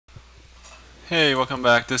Hey, welcome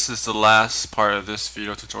back. This is the last part of this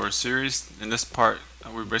video tutorial series. In this part,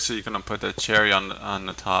 we're basically going to put the cherry on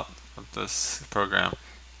the top of this program,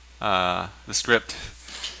 the script.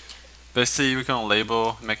 Basically, we're going to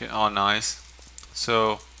label, make it all nice.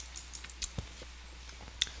 So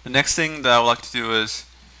the next thing that I would like to do is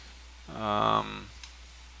I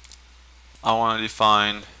want to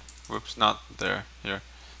define, whoops, not there, here.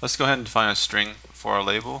 Let's go ahead and define a string for our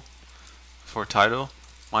label, for title.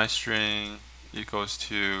 My string equals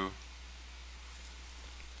to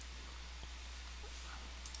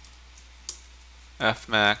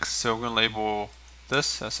fmax. So we're going to label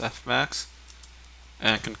this as fmax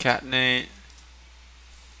and concatenate,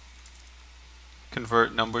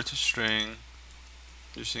 convert number to string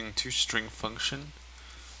using toString function,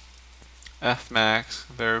 fmax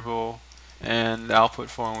variable, and the output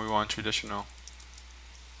form we want traditional.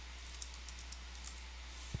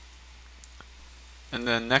 And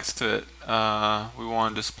then next to it, we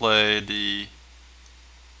want to display the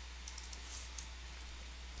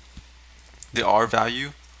R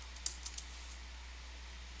value.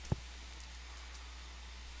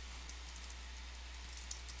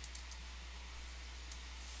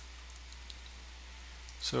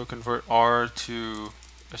 So convert R to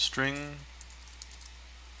a string,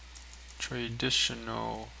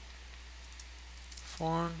 traditional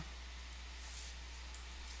form.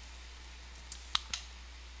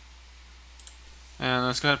 And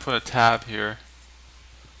let's go ahead and put a tab here.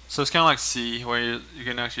 So it's kind of like C, where you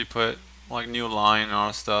can actually put like new line and all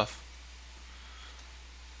that stuff.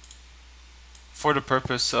 For the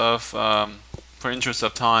purpose of, for interest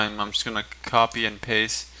of time, I'm just going to copy and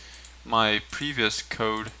paste my previous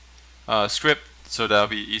code script, so that'll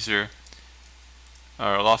be easier,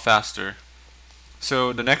 or a lot faster.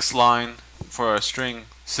 So the next line for our string,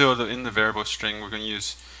 still in the variable string, we're going to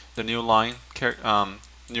use the new line,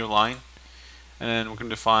 and then we're going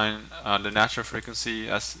to define the natural frequency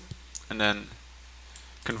as, and then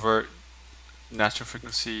convert natural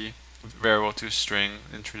frequency variable to string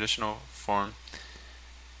in traditional form,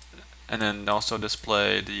 and then also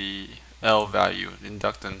display the L value, the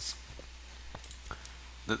inductance.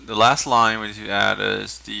 The last line we need to add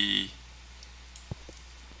is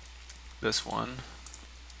this one.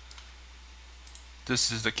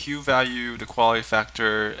 This is the Q value, the quality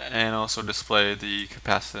factor, and also display the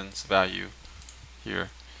capacitance value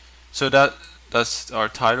here. So that's our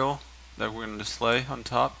title that we're going to display on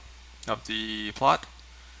top of the plot.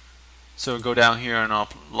 So go down here in our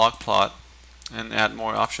log plot and add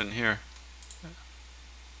more option here,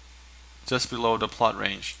 just below the plot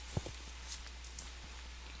range.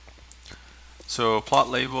 So plot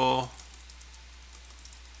label,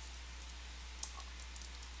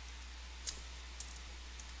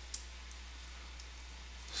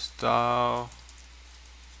 style,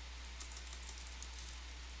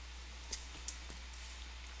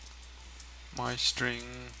 my string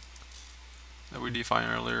that we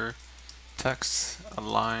defined earlier, text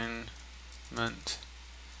alignment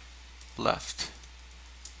left.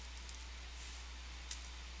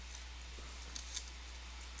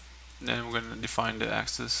 And then we're going to define the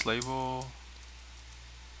axis label,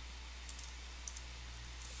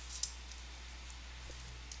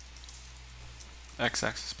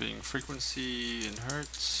 x-axis being frequency in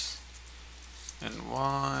hertz, and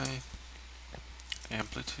y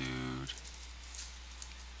amplitude,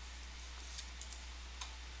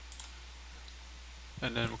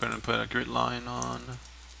 and then we're going to put a grid line on,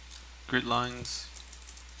 grid lines,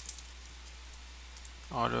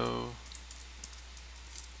 auto,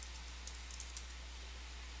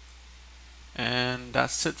 and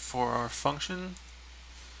that's it for our function.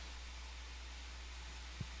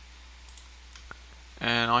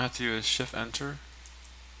 And all I have to do is shift enter.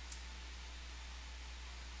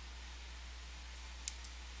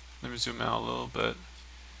 Let me zoom out a little bit.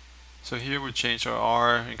 So here we change our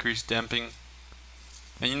R, increase damping.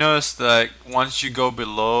 And you notice that once you go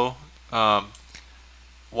below 1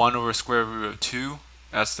 over square root of 2,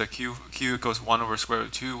 as the Q equals 1 over square root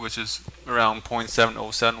of 2, which is around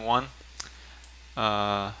 0.7071,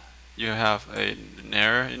 you have an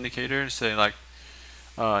error indicator saying like,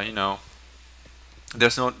 you know,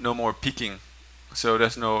 there's no more peaking, so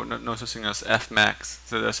there's no such thing as fmax.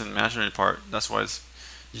 So that's an imaginary part. That's why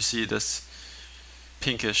you see this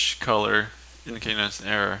pinkish color indicating as an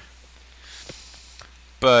error.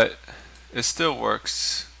 But it still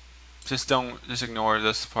works. Just ignore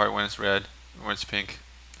this part when it's red, when it's pink.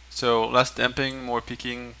 So less damping, more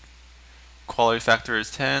peaking. Quality factor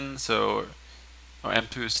is 10, so our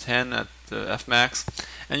M2 is 10 at the fmax.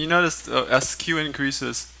 And you notice as Q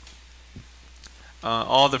increases,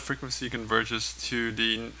 all the frequency converges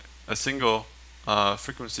to a single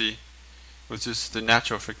frequency, which is the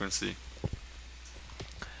natural frequency,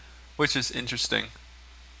 which is interesting.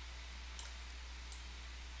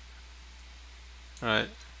 Alright.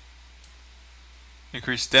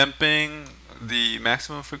 Increase damping, the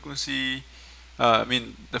maximum frequency,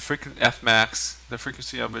 the F max, the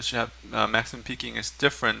frequency of which you have maximum peaking is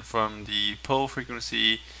different from the pole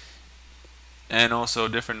frequency and also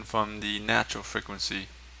different from the natural frequency.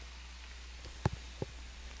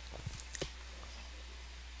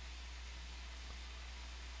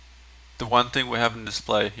 The one thing we haven't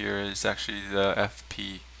displayed here is actually the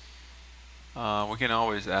FP. We can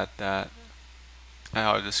always add that at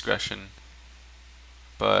our discretion,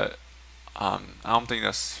 but I don't think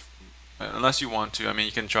that's, unless you want to. I mean,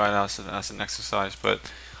 you can try it as an exercise, but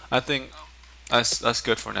I think that's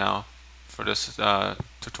good for now for this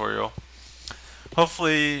tutorial.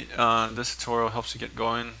 Hopefully, this tutorial helps you get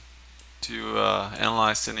going to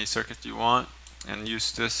analyze any circuit you want and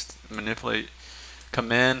use this to manipulate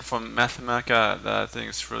command from Mathematica that I think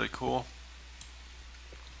is really cool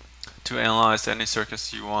to analyze any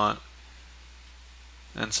circuits you want.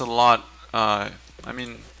 And it's a lot. I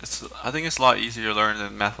think it's a lot easier to learn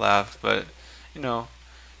than MATLAB, but you know,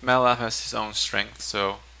 MATLAB has its own strength,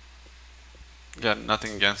 so got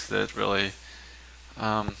nothing against it really.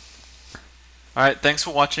 Alright, thanks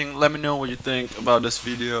for watching. Let me know what you think about this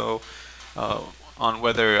video, on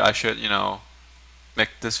whether I should, make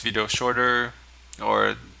this video shorter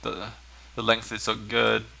or the length is so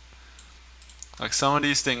good. Like some of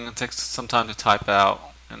these things take some time to type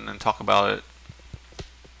out and then talk about it.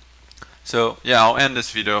 So yeah, I'll end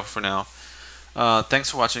this video for now.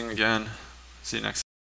 Thanks for watching again. See you next time.